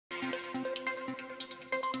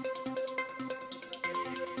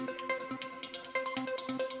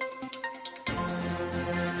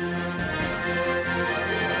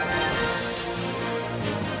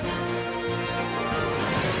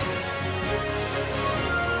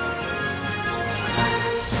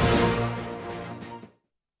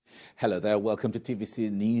Hello there, welcome to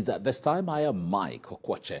TVC News. At this time, I am Mike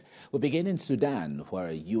Okwache. We begin in Sudan, where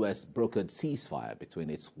a U.S. brokered ceasefire between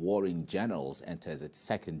its warring generals enters its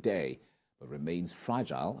second day, but remains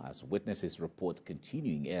fragile as witnesses report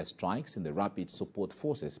continuing airstrikes in the Rapid Support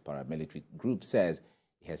Forces paramilitary group says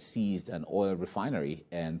it has seized an oil refinery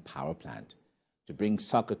and power plant. To bring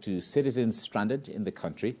succor to citizens stranded in the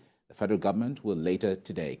country, the federal government will later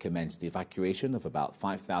today commence the evacuation of about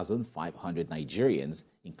 5,500 Nigerians,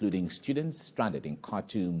 including students stranded in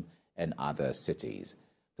Khartoum and other cities.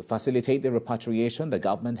 To facilitate the repatriation, the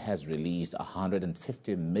government has released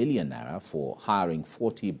 150 million naira for hiring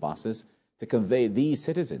 40 buses to convey these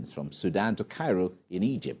citizens from Sudan to Cairo in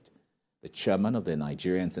Egypt. The chairman of the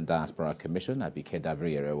Nigerians and Diaspora Commission, Abike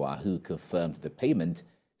Dabiri-Erewa, who confirmed the payment,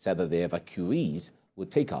 said that the evacuees would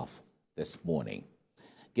take off this morning.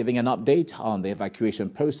 Giving an update on the evacuation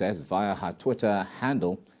process via her Twitter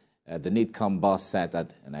handle, the NIDCOM boss said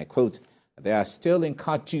that, and I quote, "They are still in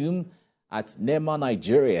Khartoum at Nema,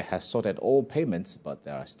 Nigeria has sorted all payments, but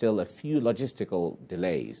there are still a few logistical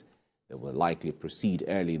delays. They will likely proceed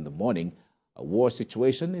early in the morning. A war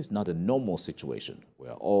situation is not a normal situation. We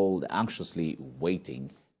are all anxiously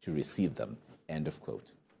waiting to receive them." End of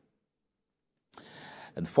quote.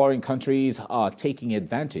 And foreign countries are taking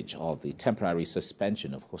advantage of the temporary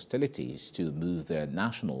suspension of hostilities to move their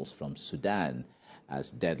nationals from Sudan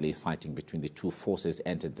as deadly fighting between the two forces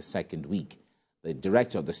entered the second week. The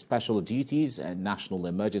director of the Special Duties and National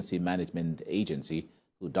Emergency Management Agency,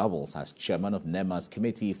 who doubles as chairman of NEMA's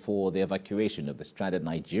Committee for the Evacuation of the Stranded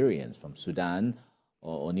Nigerians from Sudan,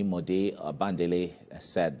 Onimode Bandele,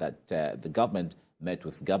 said that the government met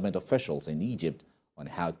with government officials in Egypt on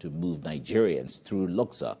how to move Nigerians through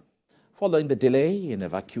Luxor. Following the delay in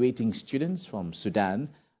evacuating students from Sudan,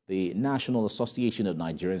 the National Association of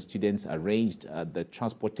Nigerian Students arranged the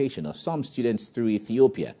transportation of some students through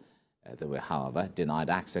Ethiopia. They were, however, denied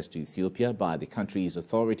access to Ethiopia by the country's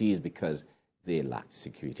authorities because they lacked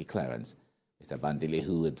security clearance. Mr. Bandele,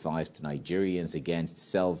 who advised Nigerians against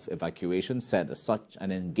self-evacuation, said that such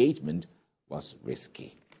an engagement was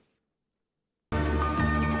risky.